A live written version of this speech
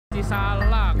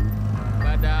Cisalak.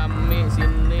 Badami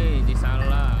sini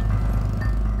Cisalak.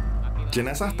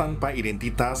 Jenazah tanpa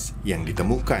identitas yang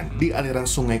ditemukan di aliran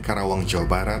sungai Karawang, Jawa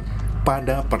Barat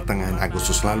pada pertengahan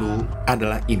Agustus lalu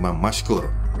adalah Imam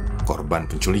Masykur, korban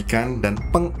penculikan dan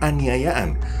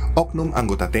penganiayaan oknum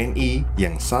anggota TNI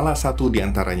yang salah satu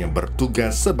diantaranya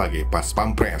bertugas sebagai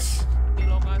Paspampres.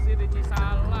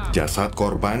 Jasad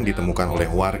korban ditemukan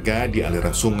oleh warga di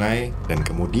aliran sungai dan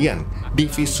kemudian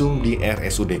divisum di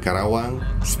RSUD Karawang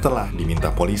setelah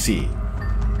diminta polisi.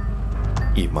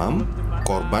 Imam,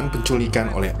 korban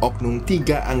penculikan oleh oknum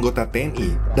 3 anggota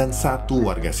TNI dan 1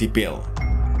 warga sipil.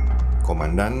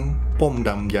 Komandan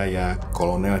Pomdam Jaya,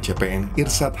 Kolonel CPM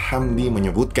Irsyad Hamdie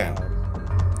menyebutkan,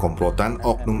 komplotan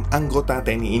oknum anggota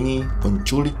TNI ini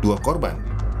menculik 2 korban,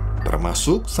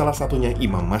 termasuk salah satunya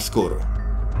Imam Masykur.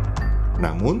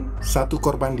 Namun, 1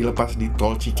 korban dilepas di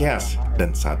Tol Cikeas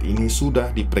dan saat ini sudah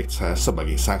diperiksa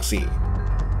sebagai saksi.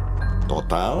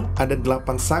 Total, ada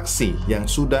 8 saksi yang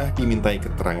sudah dimintai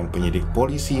keterangan penyidik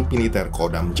Polisi Militer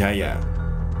Kodam Jaya.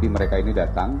 Mereka ini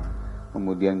datang,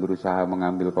 kemudian berusaha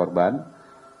mengambil korban,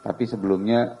 tapi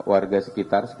sebelumnya warga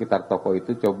sekitar toko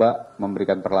itu coba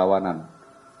memberikan perlawanan.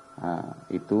 Nah,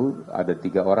 itu ada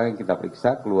 3 orang yang kita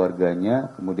periksa, keluarganya,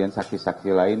 kemudian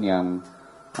saksi-saksi lain yang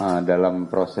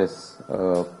dalam proses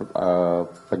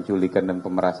penculikan dan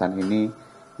pemerasan ini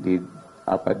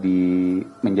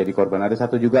menjadi korban. Ada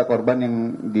 1 juga korban yang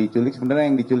diculik. Sebenarnya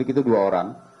yang diculik itu 2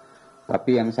 orang,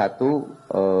 tapi yang 1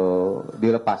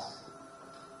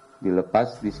 dilepas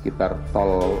di sekitar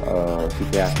tol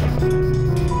Cikeas.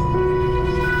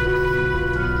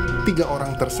 3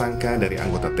 orang tersangka dari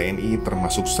anggota TNI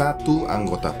termasuk 1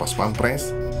 anggota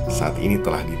Paspampres saat ini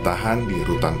telah ditahan di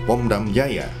Rutan Pomdam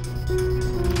Jaya.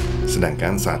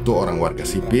 Sedangkan 1 orang warga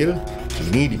sipil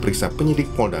kini diperiksa penyidik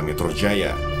Polda Metro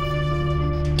Jaya.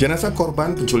 Jenazah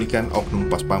korban penculikan oknum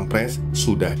Paspampres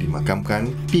sudah dimakamkan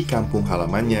di kampung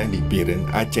halamannya di Biren,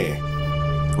 Aceh.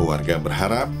 Keluarga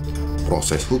berharap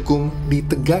proses hukum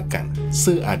ditegakkan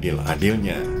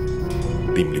seadil-adilnya.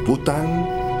 Tim Liputan,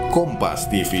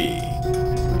 Kompas TV.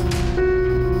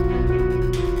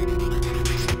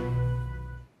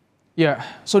 Ya,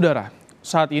 saudara,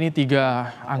 saat ini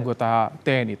 3 anggota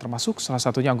TNI, termasuk salah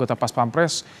satunya anggota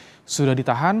Paspampres, sudah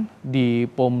ditahan di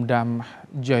Pomdam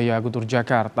Jaya Guntur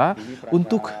Jakarta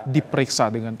untuk diperiksa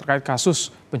dengan terkait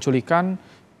kasus penculikan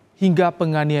hingga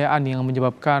penganiayaan yang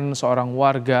menyebabkan seorang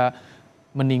warga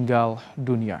meninggal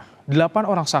dunia. 8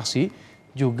 orang saksi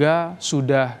juga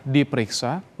sudah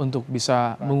diperiksa untuk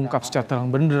bisa mengungkap secara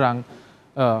terang benderang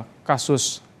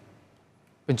kasus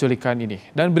penculikan ini.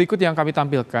 Dan berikut yang kami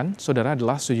tampilkan, saudara,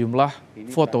 adalah sejumlah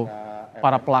foto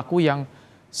para pelaku yang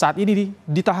saat ini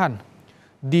ditahan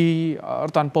di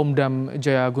Rutan Pomdam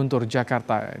Jaya Guntur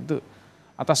Jakarta. Itu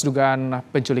atas dugaan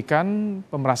penculikan,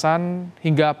 pemerasan,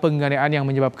 hingga penganiayaan yang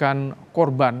menyebabkan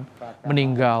korban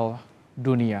meninggal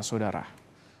dunia, saudara.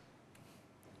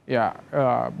 Ya,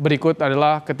 berikut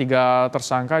adalah ketiga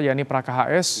tersangka, yakni Praka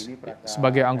HS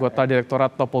sebagai anggota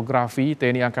Direktorat Topografi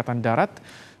TNI Angkatan Darat.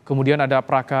 Kemudian ada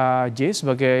Praka J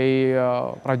sebagai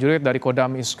prajurit dari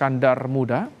Kodam Iskandar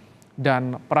Muda,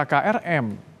 dan Praka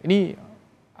RM ini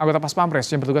anggota Paspampres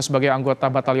yang bertugas sebagai anggota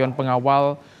Batalion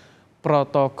Pengawal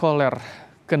Protokoler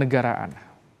Kenegaraan.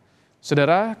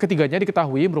 Saudara, ketiganya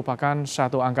diketahui merupakan 1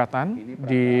 angkatan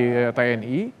di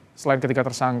TNI. Selain ketiga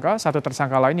tersangka, 1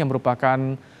 tersangka lain yang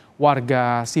merupakan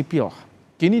warga sipil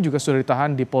kini juga sudah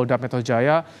ditahan di Polda Metro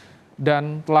Jaya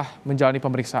dan telah menjalani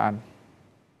pemeriksaan.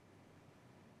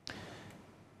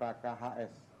 Praka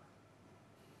HS.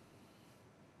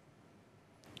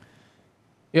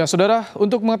 Ya, saudara,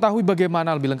 untuk mengetahui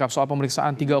bagaimana lebih lengkap soal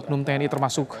pemeriksaan 3 oknum TNI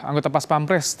termasuk anggota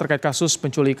Paspampres terkait kasus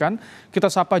penculikan, kita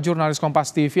sapa jurnalis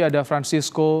Kompas TV, ada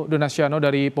Francisco Donasiano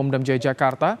dari Pomdam Jaya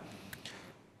Jakarta.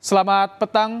 Selamat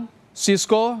petang,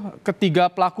 Sisko.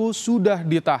 Ketiga pelaku sudah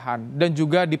ditahan dan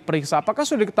juga diperiksa. Apakah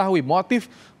sudah diketahui motif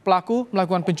pelaku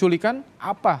melakukan penculikan?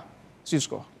 Apa,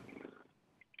 Sisko?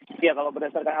 Ya, kalau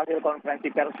berdasarkan hasil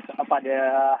konferensi pers pada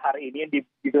hari ini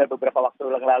digelar beberapa waktu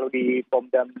yang lalu di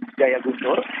Pomdam Jaya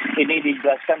Guntur, ini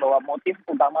dijelaskan bahwa motif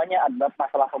utamanya adalah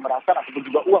masalah pemerasan ataupun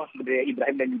juga uang sebenarnya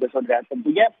Ibrahim dan juga saudara.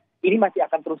 Tentunya ini masih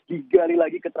akan terus digali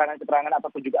lagi keterangan-keterangan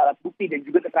ataupun juga alat bukti dan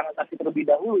juga keterangan saksi terlebih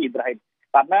dahulu, Ibrahim.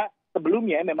 Karena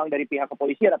sebelumnya memang dari pihak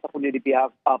kepolisian ataupun dari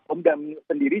pihak Pomdam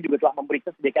sendiri juga telah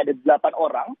memeriksa sedikitnya ada 8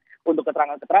 orang untuk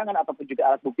keterangan-keterangan ataupun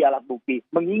juga alat bukti.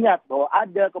 Mengingat bahwa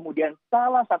ada kemudian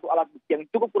salah satu alat bukti yang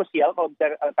cukup krusial kalau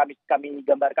bisa kami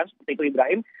gambarkan seperti itu,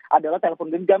 Ibrahim, adalah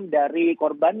telepon genggam dari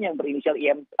korban yang berinisial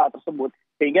IM tersebut.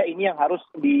 Sehingga ini yang harus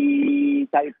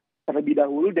dicari terlebih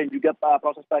dahulu dan juga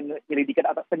proses penyelidikan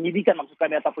atau penyidikan maksud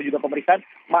kami ataupun juga pemeriksaan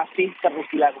masih terus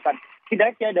dilakukan.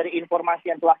 Setidaknya dari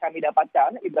informasi yang telah kami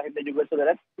dapatkan, Ibrahim dan juga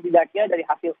saudara, setidaknya dari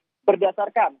hasil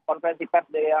berdasarkan konferensi pers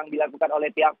yang dilakukan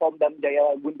oleh pihak Pomdam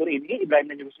Jaya Guntur ini,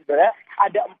 Ibrahim dan juga saudara,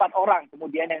 ada 4 orang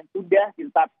kemudian yang sudah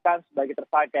ditetapkan sebagai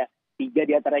tersangka. 3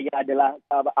 diantaranya adalah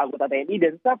anggota TNI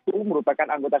dan 1 merupakan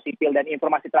anggota sipil. Dan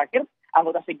informasi terakhir,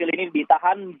 anggota sipil ini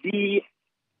ditahan di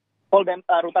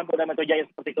Rutan Pomdam Jaya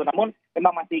seperti itu. Namun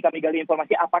memang masih kami gali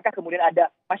informasi apakah kemudian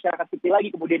ada masyarakat sipil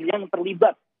lagi kemudian yang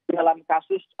terlibat dalam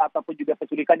kasus ataupun juga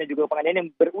penculikan dan juga penganiayaan yang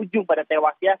berujung pada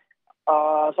tewasnya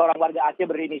seorang warga Aceh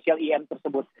berinisial IM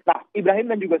tersebut. Nah,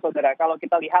 Ibrahim dan juga saudara, kalau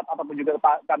kita lihat ataupun juga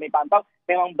kami pantau,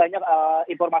 memang banyak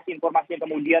informasi-informasi yang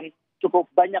kemudian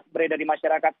cukup banyak beredar di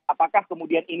masyarakat. Apakah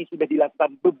kemudian ini sudah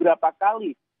dilakukan beberapa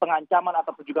kali pengancaman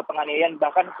ataupun juga penganiayaan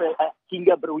bahkan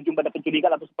hingga berujung pada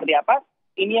penculikan atau seperti apa?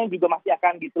 Ini yang juga masih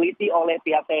akan diteliti oleh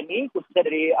pihak TNI, khususnya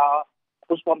dari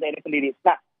Puspom TNI sendiri.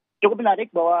 Nah, cukup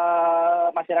menarik bahwa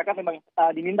masyarakat memang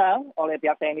diminta oleh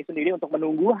pihak TNI sendiri untuk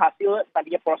menunggu hasil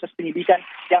tadinya proses penyidikan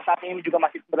yang saat ini juga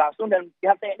masih berlangsung, dan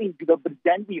pihak TNI juga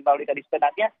berjanji melalui kadis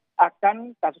penatnya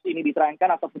akan kasus ini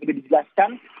diterangkan ataupun juga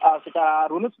dijelaskan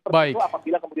secara runut seperti itu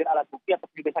apabila kemudian alat bukti atau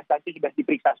juga saksi juga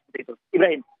diperiksa seperti itu.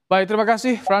 Ibrahim. Baik, terima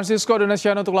kasih Francisco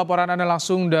Donasiano untuk laporan Anda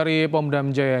langsung dari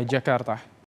Pomdam Jaya, Jakarta.